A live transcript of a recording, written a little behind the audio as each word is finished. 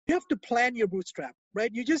you have to plan your bootstrap,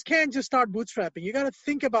 right? You just can't just start bootstrapping. You got to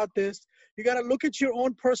think about this. You got to look at your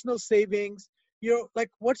own personal savings. You're like,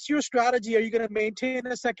 what's your strategy? Are you going to maintain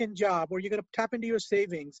a second job, or you're going to tap into your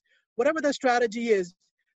savings? Whatever the strategy is,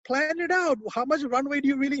 plan it out. How much runway do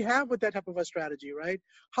you really have with that type of a strategy, right?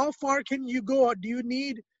 How far can you go? Do you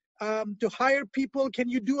need to hire people? Can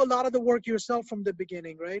you do a lot of the work yourself from the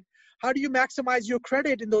beginning, right? How do you maximize your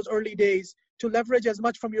credit in those early days to leverage as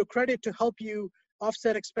much from your credit to help you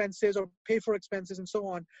offset expenses or pay for expenses and so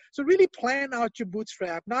on? So really plan out your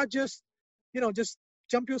bootstrap, not just, just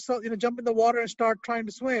jump in the water and start trying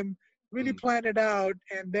to swim. Really plan it out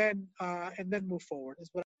and then move forward is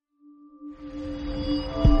what.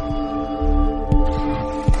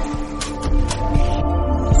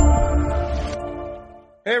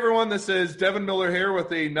 Hey everyone, this is Devin Miller here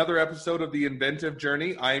with another episode of the Inventive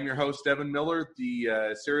Journey. I am your host, Devin Miller,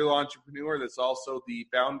 the serial entrepreneur that's also the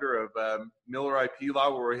founder of Miller IP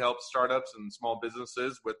Law, where we help startups and small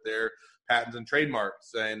businesses with their patents and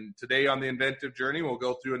trademarks. And today on the Inventive Journey, we'll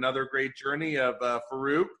go through another great journey of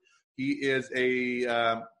Farrukh. He is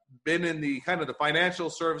been in the kind of the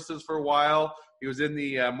financial services for a while. He was in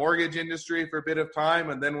the mortgage industry for a bit of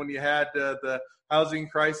time, and then when you had the housing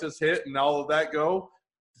crisis hit and all of that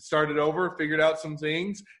started over, figured out some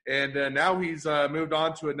things, and now he's moved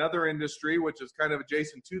on to another industry, which is kind of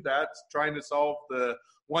adjacent to that, trying to solve the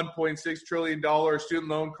 $1.6 trillion student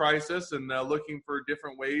loan crisis and looking for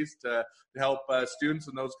different ways to help students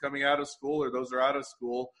and those coming out of school or those that are out of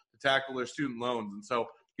school to tackle their student loans. And so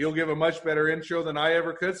he'll give a much better intro than I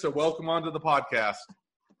ever could. So welcome onto the podcast.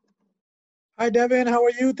 Hi, Devin. How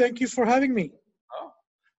are you? Thank you for having me.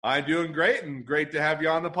 I'm doing great, and great to have you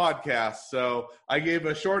on the podcast. So I gave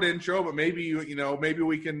a short intro, but maybe maybe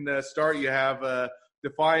we can start. You have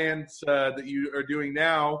Defiance that you are doing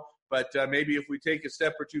now, but maybe if we take a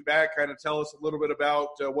step or two back, kind of tell us a little bit about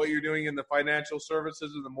what you're doing in the financial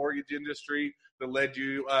services and the mortgage industry that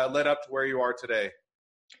led up to where you are today.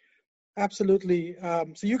 Absolutely.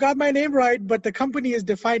 So you got my name right, but the company is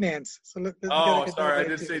Definance. So sorry, I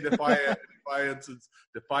did say Defiance. Defiance is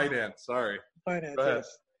Definance. Sorry. Finance.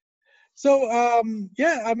 Yes. So,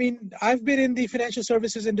 I've been in the financial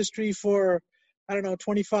services industry for,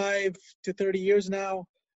 25 to 30 years now.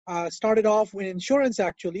 Started off with insurance,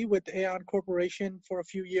 actually, with Aon Corporation for a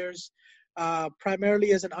few years,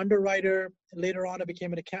 primarily as an underwriter. Later on, I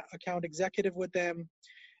became an account executive with them.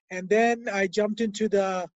 And then I jumped into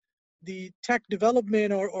the tech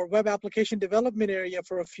development or web application development area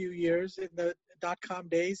for a few years in the .com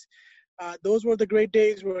days. Those were the great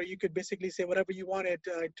days where you could basically say whatever you wanted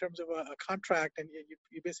in terms of a contract, and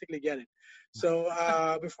you basically get it. So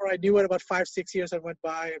before I knew it, about 5-6 years I went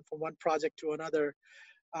by from one project to another.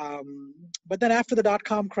 But then after the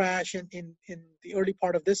 .com crash in the early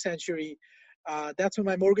part of this century, that's when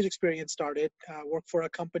my mortgage experience started. Worked for a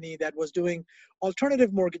company that was doing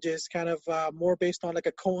alternative mortgages, kind of more based on like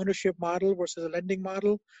a co-ownership model versus a lending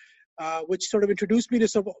model, which sort of introduced me to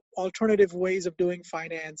some alternative ways of doing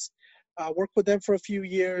finance. Worked with them for a few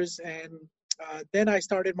years, and then I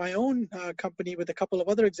started my own company with a couple of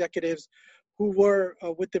other executives who were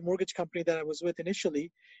with the mortgage company that I was with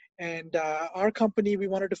initially. And our company, we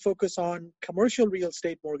wanted to focus on commercial real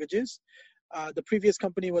estate mortgages. The previous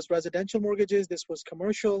company was residential mortgages. This was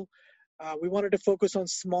commercial. We wanted to focus on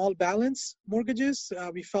small balance mortgages.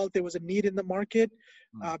 We felt there was a need in the market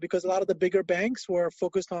because a lot of the bigger banks were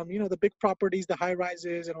focused on, the big properties, the high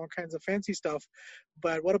rises and all kinds of fancy stuff.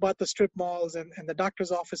 But what about the strip malls and the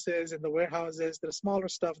doctor's offices and the warehouses, the smaller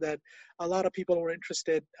stuff that a lot of people were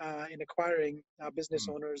interested in acquiring, business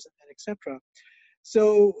owners and et cetera.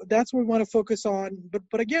 So that's what we want to focus on.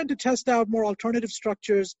 But again, to test out more alternative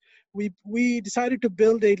structures, we decided to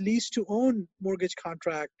build a lease to own mortgage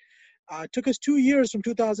contract. It took us 2 years from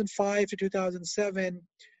 2005 to 2007.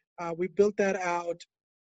 We built that out,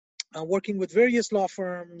 working with various law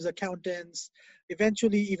firms, accountants,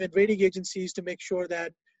 eventually even rating agencies to make sure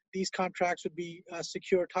that these contracts would be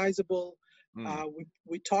securitizable.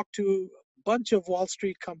 We talked to a bunch of Wall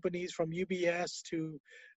Street companies from UBS to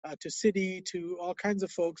Citi to all kinds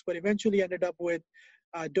of folks, but eventually ended up with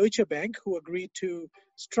Deutsche Bank, who agreed to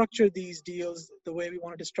structure these deals the way we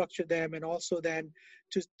wanted to structure them, and also then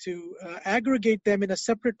to aggregate them in a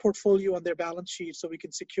separate portfolio on their balance sheet so we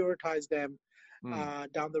can securitize them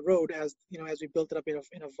down the road as we built it up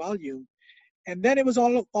in a volume. And then it was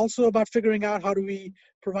also about figuring out how do we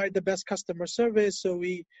provide the best customer service. So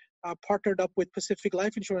we partnered up with Pacific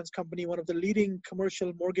Life Insurance Company, one of the leading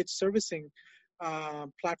commercial mortgage servicing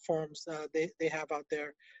platforms they have out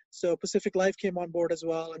there. So Pacific Life came on board as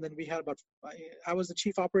well. And then we had I was the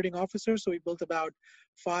chief operating officer. So we built about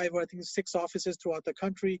 5 or I think 6 offices throughout the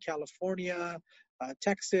country, California,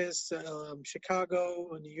 Texas,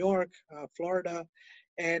 Chicago, New York, Florida.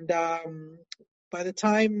 And by the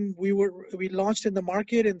time we launched in the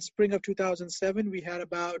market in spring of 2007, we had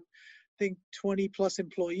about, I think, 20 plus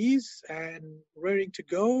employees and raring to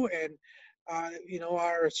go. And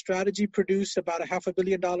our strategy produced about $500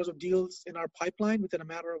 million of deals in our pipeline within a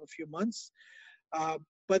matter of a few months.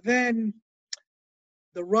 But then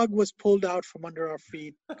the rug was pulled out from under our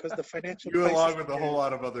feet because the financial you crisis along with hit. a whole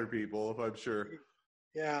lot of other people, I'm sure.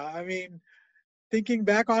 Yeah, I mean, thinking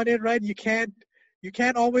back on it, right? You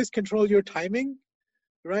can't always control your timing,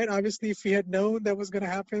 right? Obviously, if we had known that was going to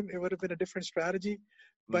happen, it would have been a different strategy.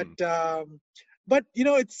 But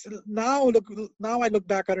it's now I look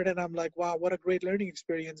back at it and I'm like, wow, what a great learning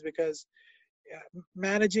experience, because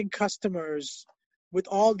managing customers with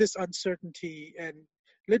all this uncertainty. And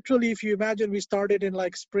literally, if you imagine, we started in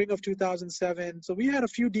like spring of 2007. So we had a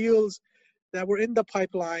few deals that were in the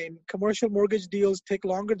pipeline. Commercial mortgage deals take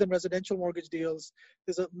longer than residential mortgage deals.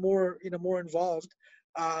 There's more involved.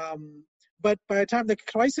 But by the time the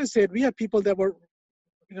crisis hit, we had people that were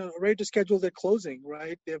ready to schedule their closing,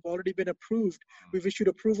 right? They've already been approved. We've issued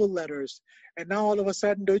approval letters. And now all of a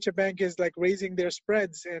sudden, Deutsche Bank is like raising their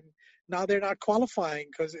spreads, and now they're not qualifying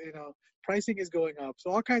because, pricing is going up.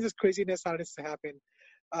 So all kinds of craziness started to happen.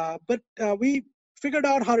 But we figured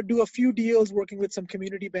out how to do a few deals working with some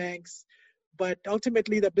community banks. But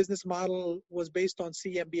ultimately, the business model was based on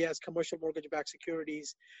CMBS, commercial mortgage-backed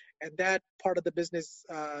securities, and that part of the business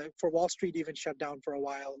for Wall Street even shut down for a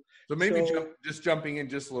while. So maybe jumping in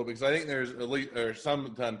just a little bit, because I think there's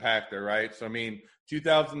some to unpack there, right? So I mean,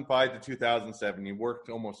 2005 to 2007, you worked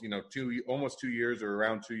almost 2 years or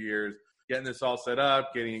around 2 years getting this all set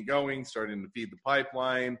up, getting it going, starting to feed the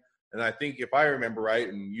pipeline. And I think if I remember right,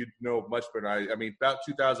 and you know much better, I mean, about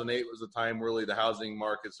 2008 was the time really the housing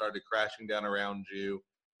market started crashing down around you.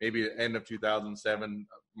 Maybe end of 2007,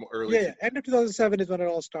 early. Yeah, end of 2007 is when it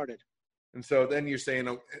all started. And so then you're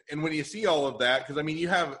saying, and when you see all of that, because I mean, you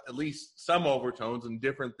have at least some overtones and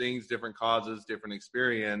different things, different causes, different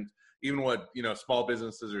experience, even what, small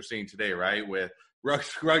businesses are seeing today, right? With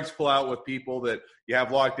rugs pull out with people that you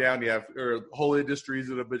have locked down, you have whole industries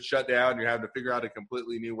that have been shut down, you're having to figure out a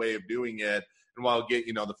completely new way of doing it. And while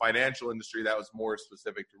the financial industry, that was more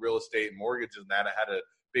specific to real estate and mortgages, and that it had a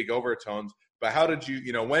big overtones. But how did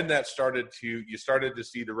you, when that you started to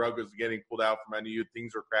see the rug was getting pulled out from under you,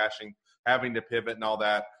 things were crashing, having to pivot and all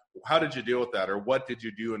that. How did you deal with that? Or what did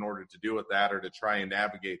you do in order to deal with that, or to try and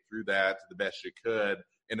navigate through that to the best you could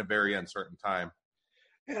in a very uncertain time?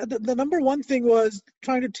 Yeah, the number one thing was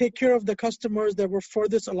trying to take care of the customers that were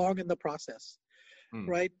furthest along in the process,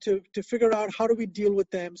 right? To figure out how do we deal with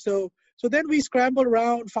them. So then we scrambled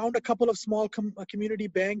around, found a couple of small community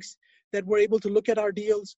banks that were able to look at our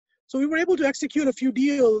deals. So we were able to execute a few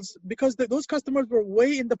deals because those customers were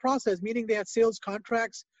way in the process, meaning they had sales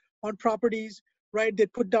contracts on properties, right? They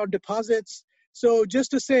put down deposits. So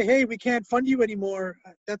just to say, hey, we can't fund you anymore,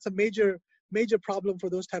 that's a major problem for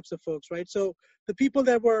those types of folks, right? So the people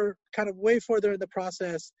that were kind of way further in the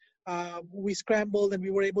process, we scrambled and we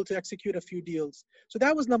were able to execute a few deals. So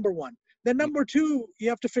that was number one. Then number two, you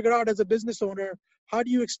have to figure out as a business owner, how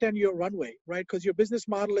do you extend your runway, right? Because your business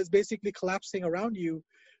model is basically collapsing around you,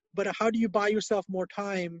 but how do you buy yourself more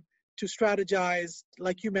time to strategize,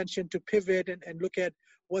 like you mentioned, to pivot and look at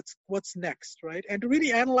what's next, right? And to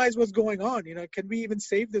really analyze what's going on. Can we even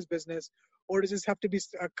save this business, or does this have to be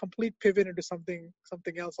a complete pivot into something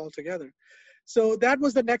else altogether? So that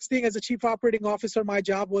was the next thing. As a chief operating officer, my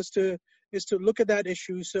job is to look at that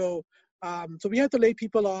issue. So we had to lay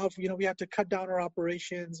people off. We had to cut down our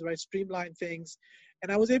operations, right? Streamline things,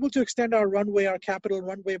 and I was able to extend our capital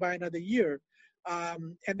runway by another year.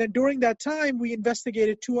 And then during that time, we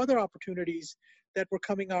investigated 2 other opportunities that were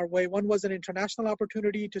coming our way. One was an international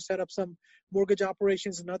opportunity to set up some mortgage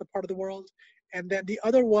operations in another part of the world. And then the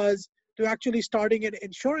other was to actually starting an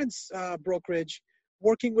insurance brokerage,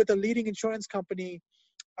 working with a leading insurance company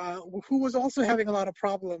who was also having a lot of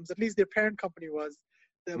problems, at least their parent company was.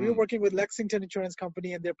 We were working with Lexington Insurance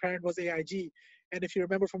Company, and their parent was AIG. And if you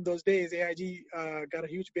remember from those days, AIG got a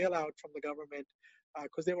huge bailout from the government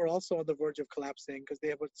because they were also on the verge of collapsing because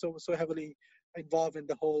they were so heavily involved in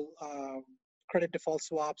the whole credit default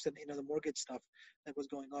swaps and the mortgage stuff that was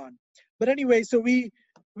going on. But anyway, so we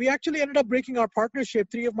actually ended up breaking our partnership.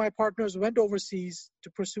 3 of my partners went overseas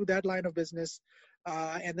to pursue that line of business,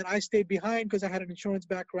 and then I stayed behind because I had an insurance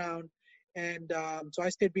background, and so I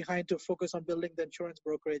stayed behind to focus on building the insurance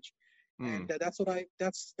brokerage. And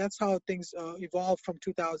that's how things evolved from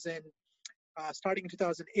 2000, starting in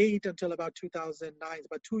 2008 until about 2009,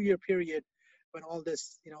 about 2 year period when all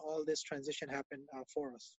this transition happened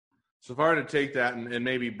for us. So if I were to take that and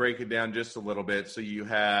maybe break it down just a little bit, so you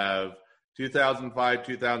have 2005,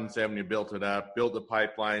 2007, you built it up, built the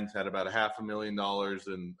pipelines, had about $500,000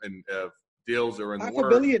 in deals that were in the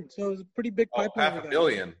works. $500 million, so it was a pretty big pipeline. $500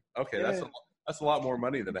 million. Okay, yeah. That's a lot more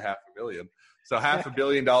money than $500,000,000. So $500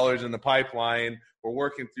 million in the pipeline. We're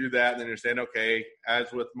working through that, and then you're saying, okay,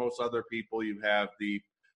 as with most other people, you have the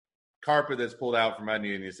carpet that's pulled out from under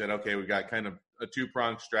you, and you said, okay, we got kind of a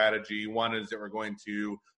two-pronged strategy. One is that we're going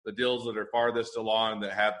to the deals that are farthest along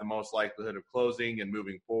that have the most likelihood of closing and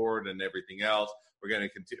moving forward and everything else. We're going to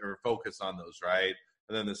continue or focus on those, right?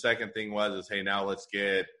 And then the second thing is, hey, now let's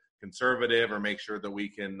get conservative or make sure that we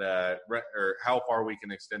can or how far we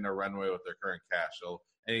can extend our runway with our current cash. So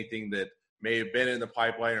anything that may have been in the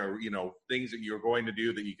pipeline or, things that you're going to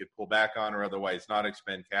do that you could pull back on or otherwise not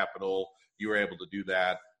expend capital, you were able to do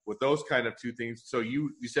that. With those kind of two things, so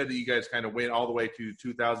you said that you guys kind of went all the way to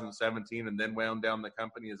 2017 and then wound down the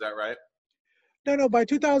company. Is that right? No. By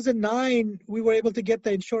 2009, we were able to get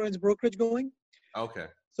the insurance brokerage going. Okay.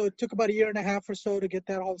 So it took about a year and a half or so to get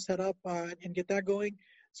that all set up and get that going.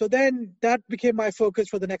 So then that became my focus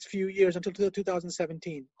for the next few years until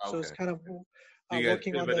 2017. Okay. So it's kind of you guys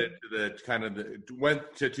working on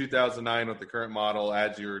went to 2009 with the current model.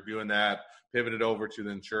 As you were doing that, pivoted over to the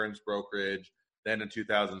insurance brokerage. Then in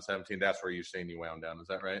 2017, that's where you're saying you wound down. Is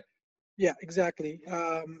that right? Yeah, exactly.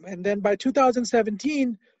 And then by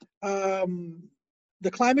 2017,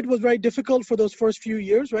 the climate was very difficult for those first few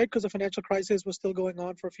years, right? Because the financial crisis was still going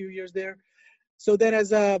on for a few years there. So then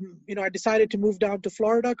as, I decided to move down to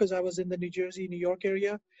Florida because I was in the New Jersey, New York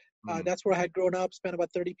area. That's where I had grown up, spent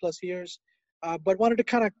about 30 plus years, but wanted to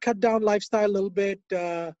kind of cut down lifestyle a little bit.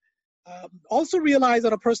 Also realized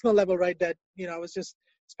on a personal level, right, that, I was just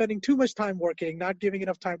spending too much time working, not giving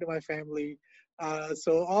enough time to my family.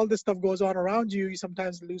 So all this stuff goes on around you. You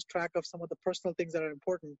sometimes lose track of some of the personal things that are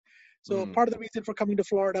important. So part of the reason for coming to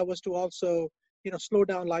Florida was to also, slow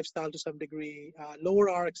down lifestyle to some degree, lower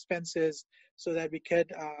our expenses so that we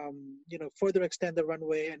could, further extend the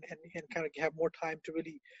runway and kind of have more time to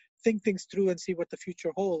really think things through and see what the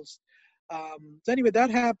future holds. So anyway, that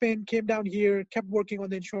happened, came down here, kept working on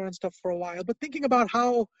the insurance stuff for a while, but thinking about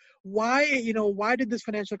why did this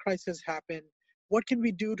financial crisis happen? What can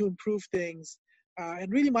we do to improve things?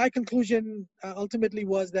 And really my conclusion ultimately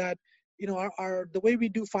was that, the way we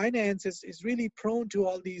do finance is really prone to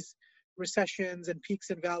all these recessions and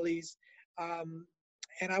peaks and valleys.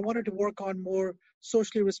 And I wanted to work on more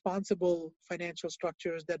socially responsible financial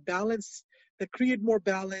structures that create more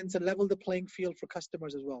balance and level the playing field for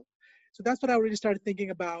customers as well. So that's what I really started thinking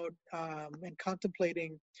about and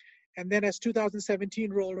contemplating. And then as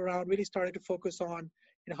 2017 rolled around, really started to focus on,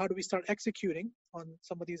 how do we start executing on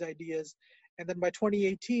some of these ideas? And then by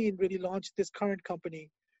 2018, really launched this current company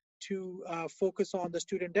to focus on the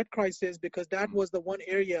student debt crisis, because that was the one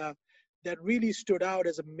area that really stood out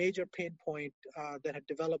as a major pain point that had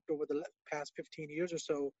developed over the past 15 years or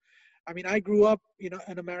so. I mean, I grew up,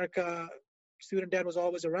 in America, student debt was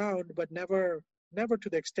always around, but never to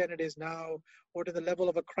the extent it is now, or to the level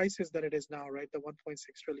of a crisis that it is now, right? The $1.6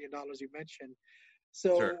 trillion you mentioned.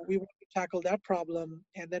 So Sure. We wanted to tackle that problem.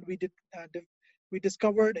 And then we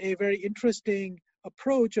discovered a very interesting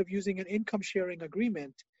approach of using an income sharing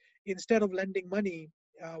agreement. Instead of lending money,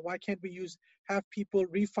 why can't we have people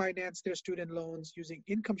refinance their student loans using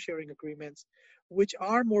income sharing agreements, which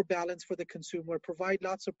are more balanced for the consumer, provide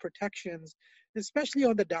lots of protections, especially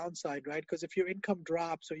on the downside, right? Because if your income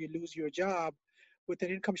drops or you lose your job, with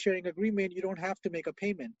an income sharing agreement, you don't have to make a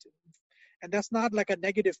payment. And that's not like a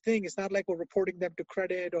negative thing. It's not like we're reporting them to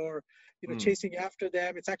credit or, chasing after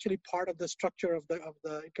them. It's actually part of the structure of the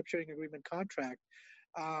income sharing agreement contract.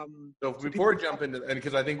 So before we jump into, and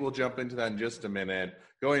because I think we'll jump into that in just a minute,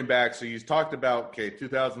 going back, so you talked about,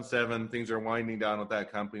 2007, things are winding down with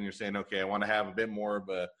that company. You're saying, okay, I want to have a bit more of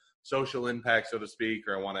a social impact, so to speak,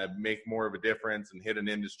 or I want to make more of a difference and hit an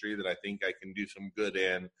industry that I think I can do some good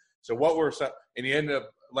in. So what were some, and you ended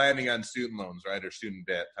up landing on student loans, right, or student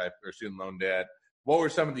debt type, or student loan debt. What were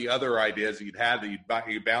some of the other ideas that you'd had that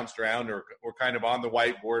you bounced around or kind of on the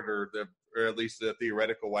whiteboard or at least the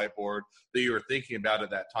theoretical whiteboard that you were thinking about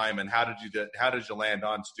at that time? And how did you land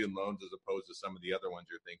on student loans as opposed to some of the other ones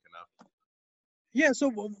you're thinking of? Yeah,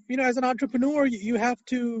 so as an entrepreneur, you have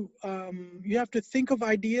to think of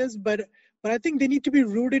ideas, but but I think they need to be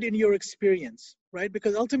rooted in your experience, right?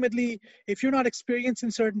 Because ultimately, if you're not experienced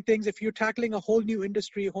in certain things, if you're tackling a whole new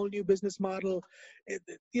industry, a whole new business model,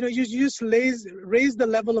 you just raise the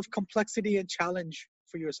level of complexity and challenge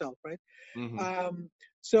for yourself, right? Mm-hmm. Um,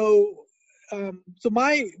 so, so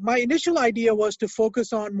my initial idea was to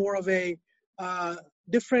focus on more of a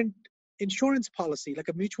different insurance policy, like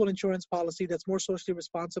a mutual insurance policy that's more socially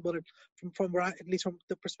responsible from where at least from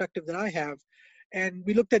the perspective that I have. And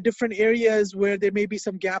we looked at different areas where there may be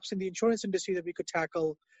some gaps in the insurance industry that we could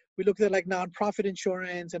tackle. We looked at like nonprofit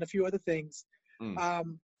insurance and a few other things.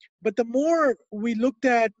 Mm. But the more we looked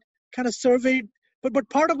at, kind of surveyed, but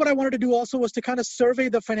part of what I wanted to do also was to kind of survey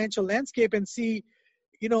the financial landscape and see,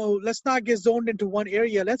 let's not get zoned into one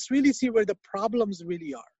area. Let's really see where the problems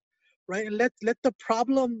really are, right? And let the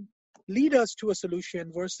problem lead us to a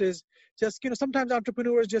solution versus just, sometimes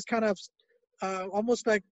entrepreneurs just kind of almost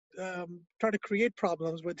like try to create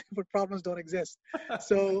problems where problems don't exist.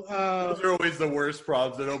 So those are always the worst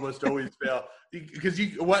problems that almost always fail. Because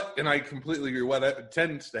and I completely agree, what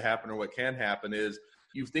tends to happen or what can happen is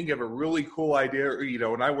you think of a really cool idea, or,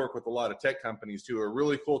 and I work with a lot of tech companies too, a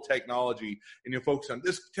really cool technology, and you focus on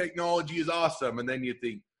this technology is awesome. And then you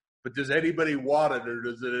think, but does anybody want it, or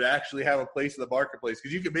does it actually have a place in the marketplace?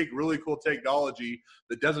 Because you can make really cool technology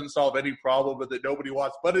that doesn't solve any problem, but that nobody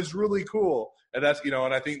wants, but it's really cool. And that's, and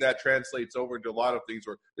I think that translates over into a lot of things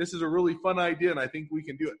where this is a really fun idea and I think we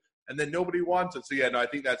can do it. And then nobody wants it. So yeah, no, I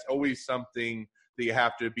think that's always something that you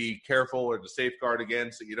have to be careful or to safeguard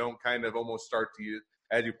against, that you don't kind of almost start to,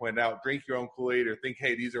 as you pointed out, drink your own Kool-Aid or think,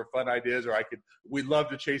 hey, these are fun ideas, or we'd love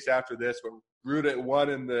to chase after this, but root it, one,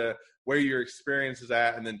 in where your experience is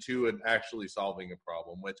at, and then two, in actually solving a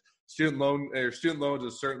problem, which student loans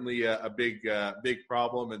is certainly a big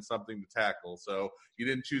problem and something to tackle. So you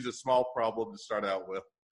didn't choose a small problem to start out with.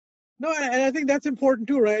 No, and I think that's important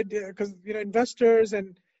too, right? Because, investors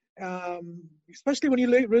and especially when you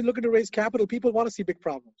really looking to raise capital, people want to see big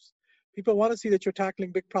problems. People want to see that you're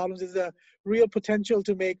tackling big problems. There's a real potential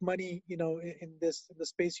to make money, in the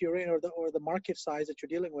space you're in, or the market size that you're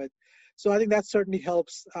dealing with. So I think that certainly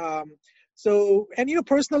helps.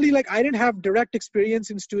 Personally, like, I didn't have direct experience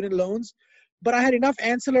in student loans, but I had enough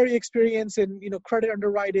ancillary experience in, credit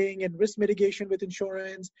underwriting and risk mitigation with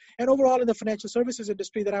insurance, and overall in the financial services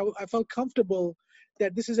industry, that I felt comfortable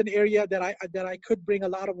that this is an area that I could bring a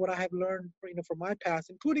lot of what I have learned, from my past,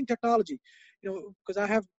 including technology, because I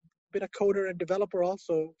have been a coder and developer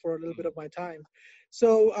also for a little bit of my time.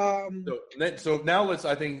 So now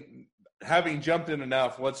I think, having jumped in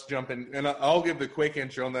enough, let's jump in, and I'll give the quick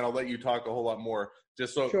intro, and then I'll let you talk a whole lot more.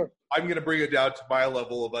 Just so sure. I'm going to bring it down to my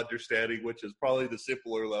level of understanding, which is probably the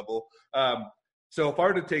simpler level. So if I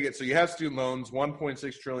were to take it, so you have student loans,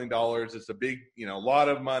 $1.6 trillion. It's a big, lot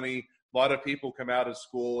of money. A lot of people come out of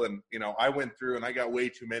school, and, I went through and I got way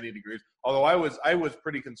too many degrees. Although I was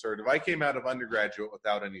pretty conservative. I came out of undergraduate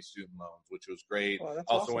without any student loans, which was great. Oh, that's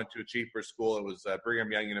also awesome. Went to a cheaper school. It was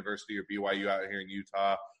Brigham Young University, or BYU, out here in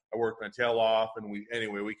Utah. I worked my tail off, and we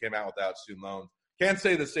came out without student loans. Can't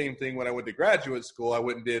say the same thing when I went to graduate school. I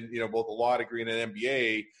went and did, both a law degree and an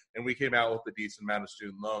MBA, and we came out with a decent amount of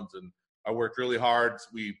student loans. And I worked really hard.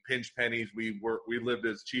 We pinched pennies. We lived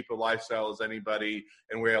as cheap a lifestyle as anybody,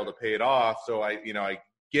 and we were able to pay it off. So I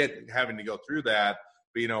get having to go through that.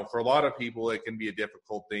 But, for a lot of people, it can be a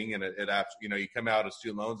difficult thing. And you come out of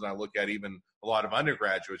student loans, and I look at even a lot of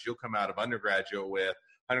undergraduates. You'll come out of undergraduate with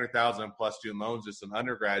 100,000 plus student loans, just an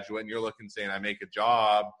undergraduate, and you're looking, saying, I make a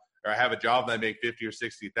job, or I have a job that I make 50 or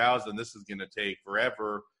 60,000. This is going to take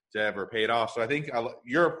forever to ever pay it off. So I think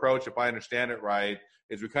your approach, if I understand it right,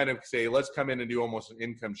 is we kind of say, let's come in and do almost an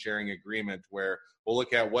income sharing agreement, where we'll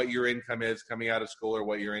look at what your income is coming out of school, or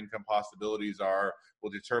what your income possibilities are.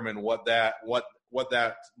 We'll determine what that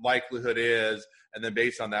likelihood is, and then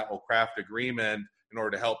based on that, we'll craft agreement in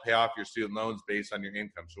order to help pay off your student loans based on your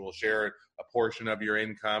income. So we'll share a portion of your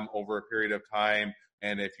income over a period of time,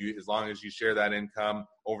 and as long as you share that income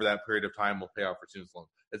over that period of time, we'll pay off your student loans.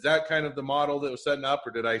 Is that kind of the model that was setting up,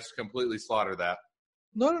 or did I completely slaughter that?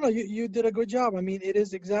 No. You did a good job. I mean, it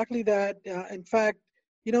is exactly that. In fact,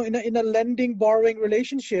 in a lending borrowing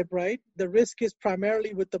relationship, right, the risk is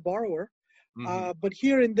primarily with the borrower. Mm-hmm. But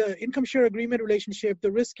here in the income share agreement relationship,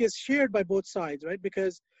 the risk is shared by both sides, right?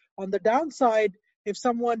 Because on the downside, if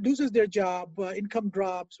someone loses their job, income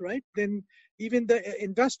drops, right? Then even the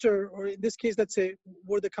investor, or in this case, let's say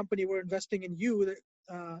we're the company, we're investing in you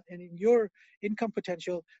and in your income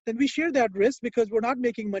potential, then we share that risk because we're not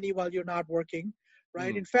making money while you're not working,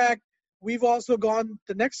 right? In fact, we've also gone,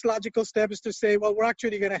 the next logical step is to say, well, we're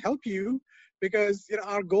actually going to help you because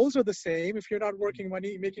our goals are the same. If you're not making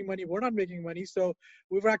money, we're not making money. So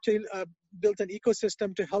we've actually built an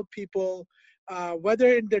ecosystem to help people,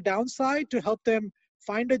 whether in their downside, to help them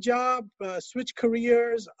find a job, switch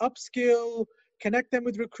careers, upskill, connect them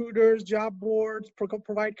with recruiters, job boards,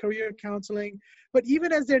 provide career counseling. But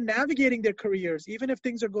even as they're navigating their careers, even if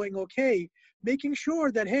things are going okay, making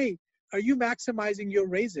sure that, hey, are you maximizing your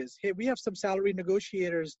raises? Hey, we have some salary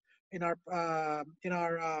negotiators in our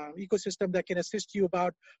ecosystem that can assist you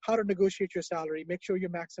about how to negotiate your salary. Make sure you're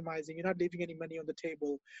maximizing. You're not leaving any money on the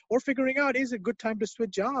table. Or figuring out, is it a good time to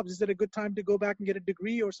switch jobs? Is it a good time to go back and get a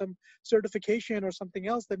degree or some certification or something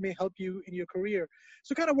else that may help you in your career?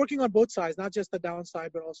 So kind of working on both sides, not just the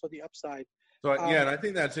downside, but also the upside. So yeah, and I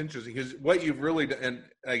think that's interesting because what you've really done, and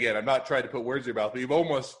again, I'm not trying to put words in your mouth, but you've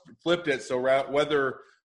almost flipped it. So whether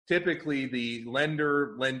typically the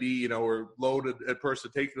lendee, or loaded a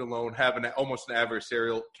person taking a loan have almost an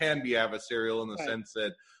adversarial, can be adversarial in the sense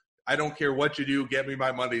that I don't care what you do, get me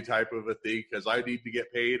my money type of a thing because I need to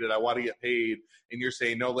get paid and I want to get paid. And you're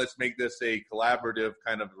saying, no, let's make this a collaborative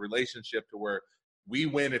kind of relationship to where we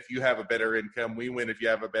win if you have a better income. We win if you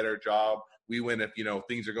have a better job. We win if,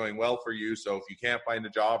 things are going well for you. So if you can't find a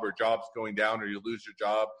job or job's going down or you lose your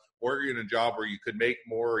job or you're in a job where you could make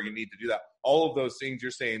more or you need to do that, all of those things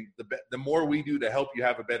you're saying, the more we do to help you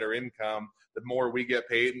have a better income, the more we get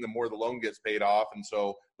paid and the more the loan gets paid off. And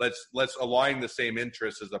so let's align the same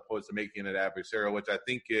interests as opposed to making it adversarial, which I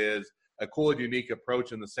think is a cool and unique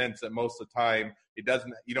approach in the sense that most of the time you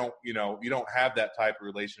don't have that type of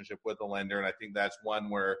relationship with the lender. And I think that's one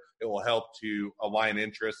where it will help to align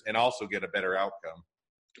interests and also get a better outcome.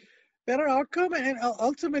 Better outcome. And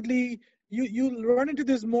ultimately you run into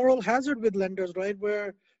this moral hazard with lenders, right?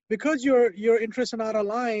 Where because your interests are not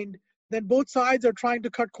aligned, then both sides are trying to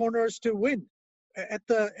cut corners to win at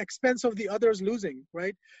the expense of the others losing,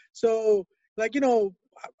 right? So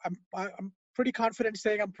I'm pretty confident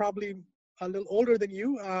saying I'm probably a little older than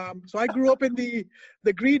you. So I grew up in the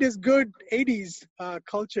greed is good 80s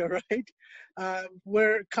culture, right?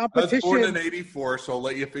 Where competition. I was born in 84, so I'll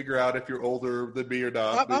let you figure out if you're older than me or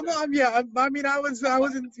not. Let's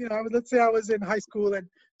say I was in high school and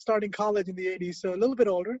starting college in the 80s, so a little bit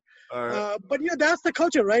older. All right. But that's the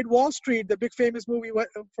culture, right? Wall Street, the big famous movie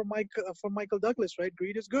from Michael Douglas, right?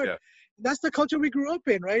 Greed is good. Yeah. That's the culture we grew up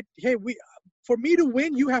in, right? Hey, for me to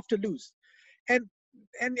win, you have to lose. And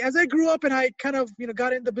as I grew up and I kind of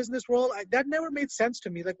got in the business world, that never made sense to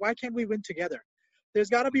me. Like, why can't we win together? There's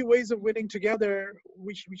got to be ways of winning together.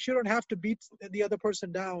 We shouldn't have to beat the other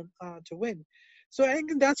person down to win. So I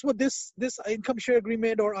think that's what this income share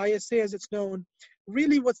agreement, or ISA as it's known,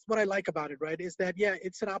 really what I like about it, right? Is that,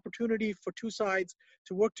 it's an opportunity for two sides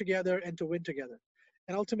to work together and to win together.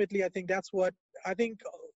 And ultimately, I think that's what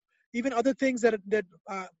even other things that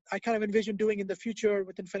I kind of envision doing in the future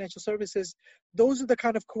within financial services, those are the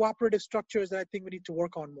kind of cooperative structures that I think we need to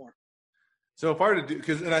work on more. So if I were to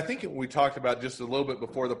do, and I think we talked about just a little bit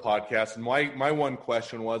before the podcast, and my one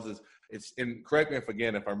question and correct me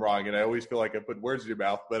if I'm wrong, and I always feel like I put words in your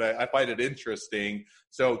mouth, but I find it interesting.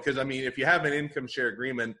 So, because if you have an income share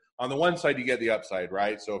agreement, on the one side you get the upside,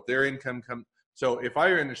 right? So if their income so if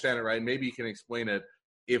I understand it right, maybe you can explain it.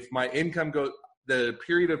 If my income goes, the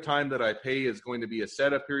period of time that I pay is going to be a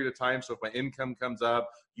set up period of time. So if my income comes up,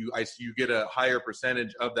 you get a higher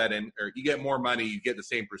percentage of that, or you get more money, you get the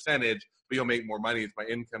same percentage, but you'll make more money if my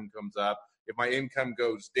income comes up. If my income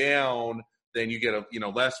goes down, then you get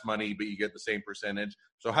less money, but you get the same percentage.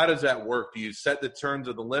 So how does that work? Do you set the terms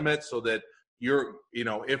of the limit so that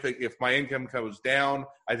if my income goes down,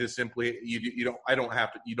 I just simply you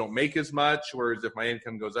don't make as much, whereas if my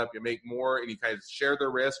income goes up, you make more, and you kind of share the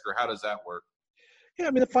risk, or how does that work? Yeah,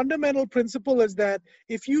 the fundamental principle is that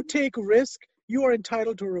if you take risk, you are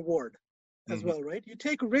entitled to reward as well, right? You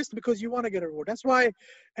take a risk because you want to get a reward. That's why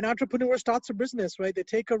an entrepreneur starts a business, right? They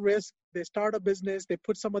take a risk, they start a business, they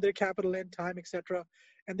put some of their capital in, time, etc.,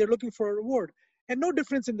 and they're looking for a reward. And no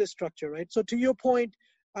difference in this structure, right? So to your point,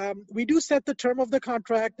 we do set the term of the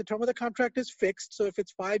contract. The term of the contract is fixed. So if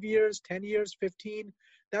it's 5 years, 10 years, 15,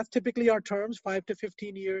 that's typically our terms, 5 to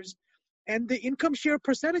 15 years. And the income share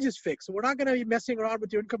percentage is fixed. So we're not going to be messing around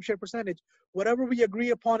with your income share percentage. Whatever we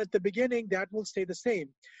agree upon at the beginning, that will stay the same,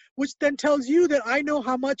 which then tells you that I know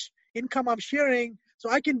how much income I'm sharing,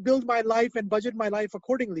 so I can build my life and budget my life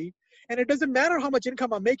accordingly. And it doesn't matter how much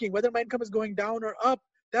income I'm making, whether my income is going down or up,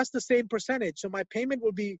 that's the same percentage. So my payment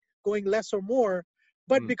will be going less or more.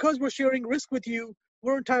 But because we're sharing risk with you,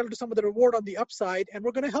 we're entitled to some of the reward on the upside, and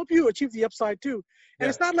we're going to help you achieve the upside too. And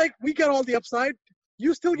it's not like we get all the upside.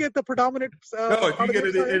 you still get the predominant. No, if you get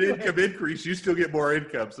an anyway. income increase, you still get more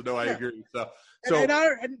income. So no, I agree. So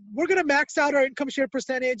and we're going to max out our income share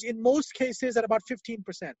percentage in most cases at about 15%.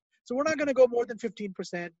 So we're not going to go more than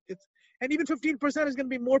 15%. And even 15% is going to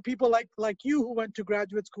be more people like you who went to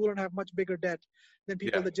graduate school and have much bigger debt than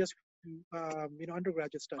people that just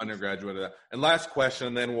undergraduate studies. Undergraduate. And last question,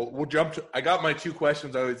 and then we'll jump to. I got my two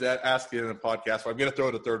questions I always ask you in the podcast. So I'm going to throw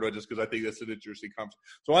in a third one just because I think that's an interesting concept.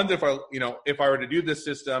 So one's if I were to do this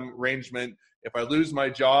system arrangement, if I lose my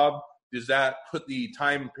job, does that put the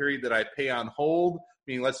time period that I pay on hold?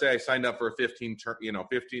 I mean, let's say I signed up for a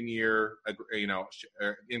 15-year,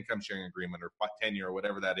 income sharing agreement or 10-year or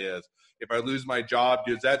whatever that is. If I lose my job,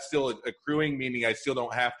 does that still accruing? Meaning I still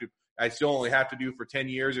only have to do for 10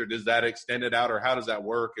 years, or does that extend it out, or how does that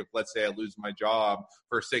work? If let's say I lose my job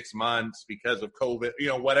for 6 months because of COVID,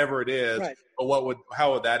 whatever it is, right. But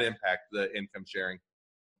how would that impact the income sharing?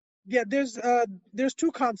 Yeah, there's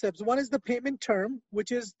two concepts. One is the payment term,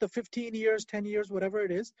 which is the 15 years, 10 years, whatever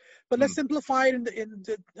it is. But let's simplify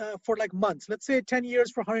it for like months. Let's say 10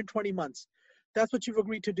 years for 120 months. That's what you've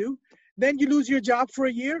agreed to do. Then you lose your job for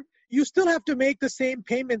a year. You still have to make the same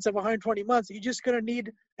payments of 120 months. You're just going to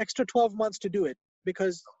need extra 12 months to do it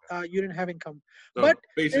because you didn't have income. So but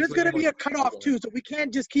there's going to be a cutoff too. So we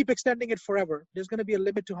can't just keep extending it forever. There's going to be a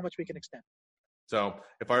limit to how much we can extend. So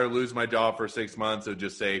if I were to lose my job for 6 months, it would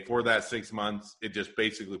just say for that 6 months, it just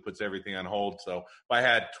basically puts everything on hold. So if I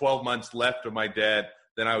had 12 months left of my debt,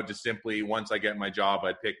 then I would just simply, once I get my job,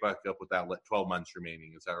 I'd pick back up with that 12 months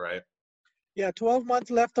remaining. Is that right? Yeah, 12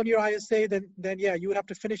 months left on your ISA, then yeah, you would have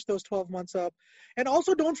to finish those 12 months up. And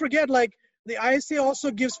also don't forget, like the ISA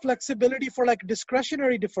also gives flexibility for like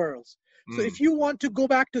discretionary deferrals. So if you want to go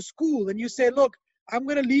back to school and you say, look, I'm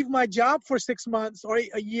going to leave my job for 6 months or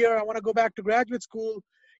a year. I want to go back to graduate school.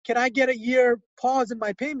 Can I get a year pause in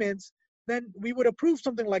my payments? Then we would approve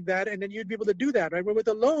something like that. And then you'd be able to do that, right? But with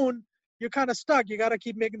a loan, you're kind of stuck. You got to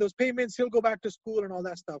keep making those payments. He'll go back to school and all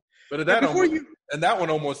that stuff. But that one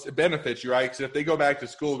almost benefits you, right? Because if they go back to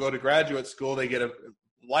school, go to graduate school, they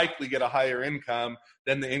likely get a higher income.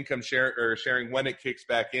 Then the income sharing, when it kicks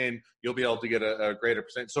back in, you'll be able to get a greater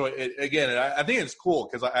percent. So I think it's cool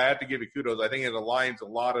because I have to give you kudos. I think it aligns a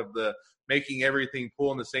lot of the making everything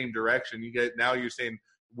pull in the same direction. Now you're saying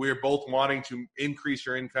we're both wanting to increase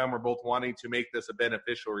your income. We're both wanting to make this a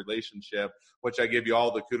beneficial relationship, which I give you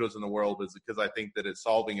all the kudos in the world is because I think that it's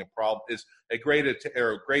solving a problem is a great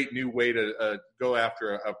new way to go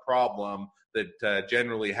after a problem that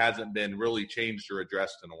generally hasn't been really changed or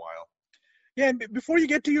addressed in a while. Yeah, and before you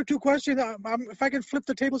get to your two questions, if I can flip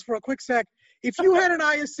the tables for a quick sec, if you had an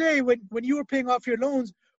ISA when you were paying off your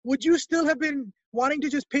loans, would you still have been wanting to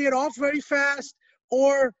just pay it off very fast,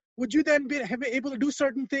 or would you then have been able to do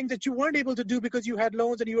certain things that you weren't able to do because you had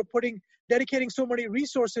loans and you were dedicating so many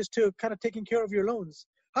resources to kind of taking care of your loans?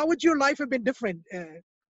 How would your life have been different?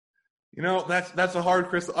 That's a hard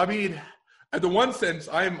crystal. I mean, in the one sense,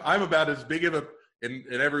 I'm about as big of a and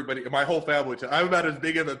everybody, my whole family, I'm about as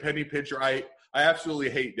big of a penny pincher. I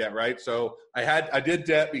absolutely hate debt, right? So I did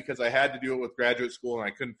debt because I had to do it with graduate school and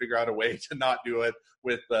I couldn't figure out a way to not do it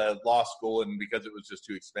with law school and because it was just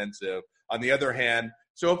too expensive. On the other hand,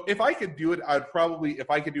 so if I could do it, if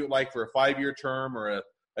I could do it like for a 5-year term or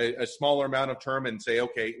a smaller amount of term and say,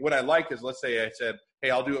 okay, what I like is, let's say I said,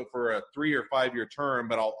 hey, I'll do it for a 3 or 5 year term,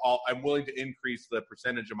 but I'm willing to increase the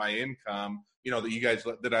percentage of my income, that you guys,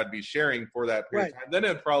 that I'd be sharing for that period of time. Then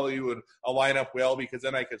it probably would align up well because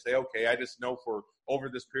then I could say, okay, I just know for over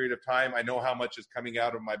this period of time, I know how much is coming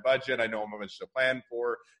out of my budget. I know how much to plan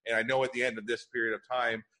for, and I know at the end of this period of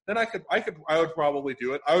time, then I would probably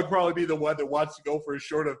do it. I would probably be the one that wants to go for as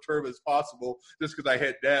short of term as possible just because I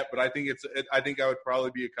hit debt. But I think I think I would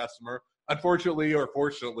probably be a customer. Unfortunately or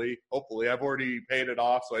fortunately, hopefully, I've already paid it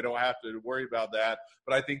off, so I don't have to worry about that.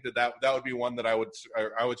 But I think that would be one that I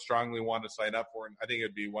would strongly want to sign up for, and I think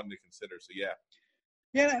it'd be one to consider. So yeah.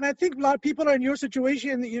 Yeah, and I think a lot of people are in your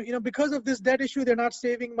situation, because of this debt issue, they're not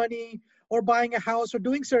saving money or buying a house or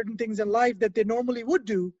doing certain things in life that they normally would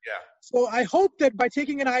do. Yeah. So I hope that by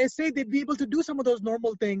taking an ISA, they'd be able to do some of those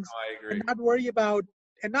normal things. I agree. And not worry about,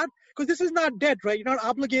 because this is not debt, right? You're not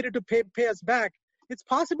obligated to pay us back. It's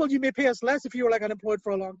possible you may pay us less if you were like unemployed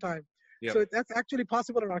for a long time. Yep. So that's actually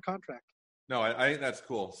possible in our contract. No, I think that's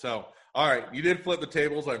cool. So, all right, you did flip the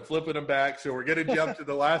tables. I'm flipping them back. So we're going to jump to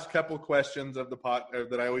the last couple of questions of the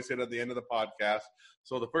that I always hit at the end of the podcast.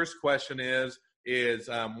 So the first question is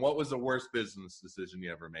what was the worst business decision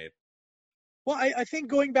you ever made? Well, I think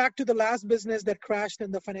going back to the last business that crashed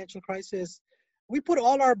in the financial crisis, we put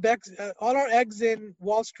all our eggs in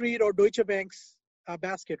Wall Street or Deutsche Bank's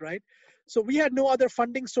basket, right? So we had no other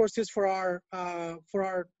funding sources for our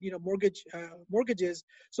mortgages.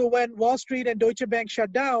 So when Wall Street and Deutsche Bank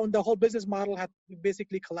shut down, the whole business model had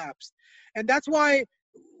basically collapsed, and that's why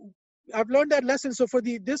I've learned that lesson. So for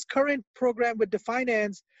this current program with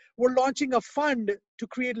Definance, we're launching a fund to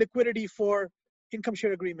create liquidity for income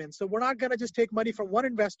share agreements. So we're not going to just take money from one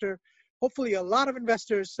investor, hopefully a lot of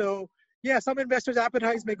investors. So yeah, some investors'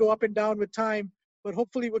 appetites may go up and down with time, but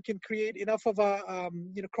hopefully we can create enough of a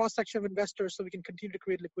cross-section of investors so we can continue to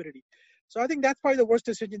create liquidity. So I think that's probably the worst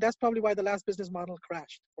decision. That's probably why the last business model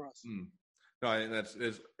crashed for us. No,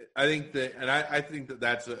 I think I think that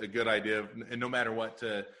that's a good idea, and no matter what,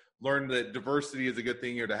 to learn that diversity is a good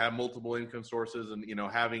thing, or to have multiple income sources, and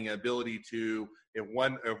having an ability to, if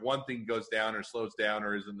one thing goes down or slows down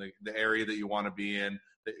or is in the area that you want to be in,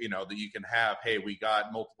 that that you can have, hey, we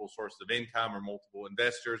got multiple sources of income or multiple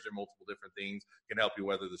investors or multiple different things can help you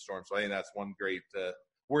weather the storm. So I think that's one great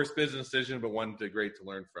worst business decision, but one great to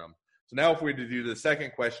learn from. So now if we were to do the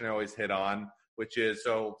second question I always hit on, which is,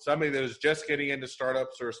 so somebody that is just getting into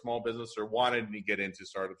startups or a small business or wanted to get into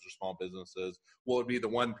startups or small businesses, what would be the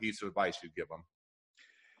one piece of advice you'd give them?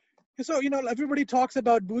 So, everybody talks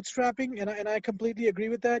about bootstrapping, and I completely agree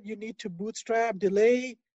with that. You need to bootstrap,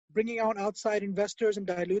 delay bringing out outside investors and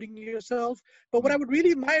diluting yourself. But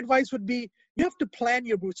my advice would be, you have to plan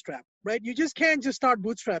your bootstrap, right? You just can't just start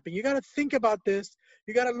bootstrapping. You got to think about this.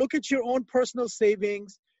 You got to look at your own personal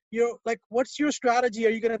savings. What's your strategy? Are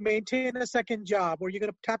you going to maintain a second job, or are you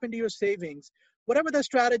going to tap into your savings? Whatever the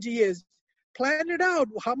strategy is, plan it out.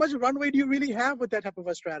 How much runway do you really have with that type of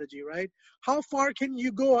a strategy, right? How far can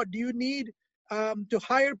you go? Do you need to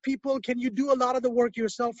hire people? Can you do a lot of the work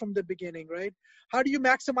yourself from the beginning, right? How do you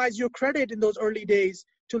maximize your credit in those early days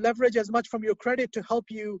to leverage as much from your credit to help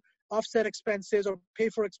you offset expenses or pay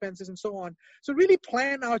for expenses and so on? So really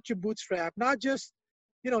plan out your bootstrap, not just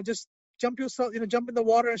jump in the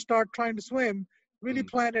water and start trying to swim. Really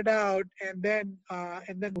plan it out and then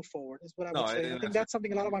move forward is what I would say. I think that's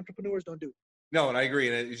something a lot of entrepreneurs don't do. No, and I agree.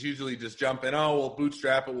 And it's usually just jump in. Oh, we'll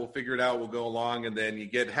bootstrap it. We'll figure it out. We'll go along. And then you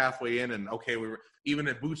get halfway in and, okay, even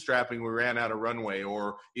at bootstrapping, we ran out of runway.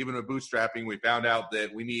 Or even with bootstrapping, we found out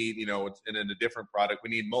that we need, it's in a different product,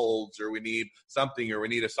 we need molds, or we need something, or we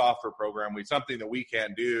need a software program. something that we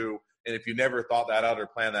can't do. And if you never thought that out or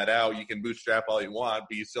planned that out, you can bootstrap all you want,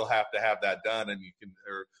 but you still have to have that done, and you can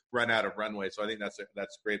run out of runway. So I think that's a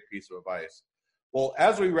great piece of advice. Well,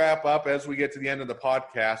 as we wrap up, as we get to the end of the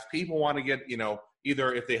podcast, people want to get,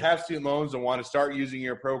 either if they have student loans and want to start using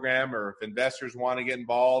your program, or if investors want to get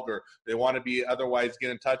involved, or they want to be otherwise get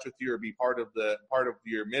in touch with you or be part of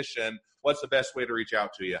your mission, what's the best way to reach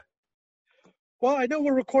out to you? Well, I know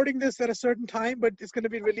we're recording this at a certain time, but it's going to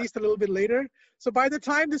be released a little bit later. So by the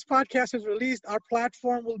time this podcast is released, our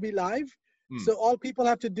platform will be live. So all people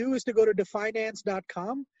have to do is to go to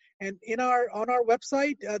definance.com. And on our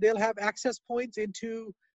website, they'll have access points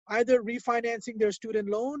into either refinancing their student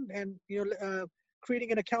loan and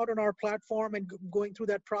creating an account on our platform and going through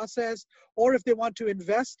that process, or if they want to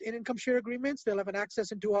invest in income share agreements, they'll have an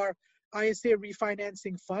access into our ISA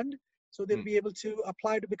refinancing fund. So they'll be able to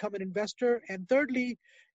apply to become an investor. And thirdly,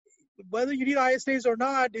 whether you need ISAs or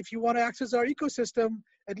not, if you want to access our ecosystem,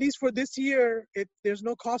 at least for this year, there's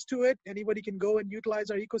no cost to it. Anybody can go and utilize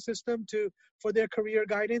our ecosystem for their career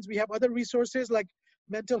guidance. We have other resources like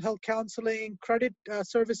mental health counseling, credit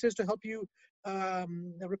services to help you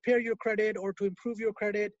repair your credit or to improve your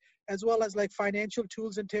credit, as well as like financial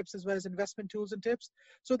tools and tips, as well as investment tools and tips.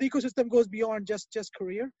 So the ecosystem goes beyond just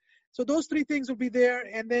career. So those three things will be there.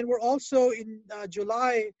 And then we're also in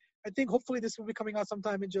July, I think hopefully this will be coming out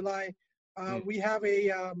sometime in July. We have a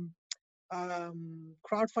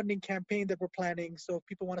crowdfunding campaign that we're planning. So if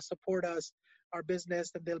people want to support us, our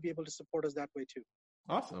business, then they'll be able to support us that way too.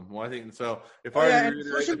 Awesome. Well, I think so.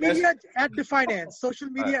 Social media at Definance. Social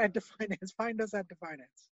media at Definance. Find us at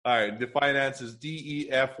Definance. All right. Definance is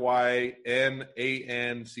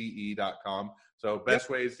DEFINANCE.com. So best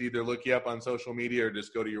way is to either look you up on social media or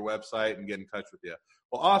just go to your website and get in touch with you.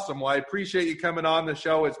 Well, awesome. Well, I appreciate you coming on the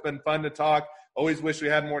show. It's been fun to talk. Always wish we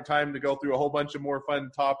had more time to go through a whole bunch of more fun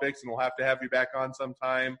topics, and we'll have to have you back on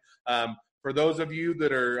sometime. For those of you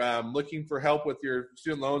that are looking for help with your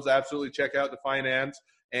student loans, absolutely check out Definance.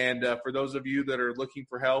 And for those of you that are looking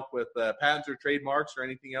for help with patents or trademarks or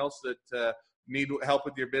anything else that need help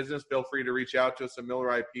with your business, feel free to reach out to us at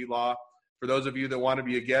Miller IP Law. For those of you that want to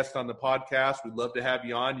be a guest on the podcast, we'd love to have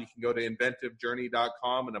you on. You can go to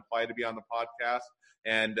inventivejourney.com and apply to be on the podcast.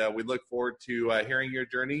 And we look forward to hearing your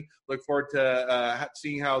journey. Look forward to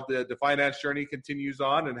seeing how the finance journey continues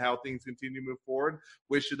on and how things continue to move forward.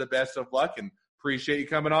 Wish you the best of luck and appreciate you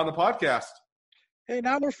coming on the podcast. Hey,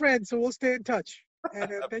 now we're friends, so we'll stay in touch. And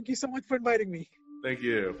thank you so much for inviting me. Thank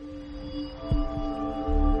you.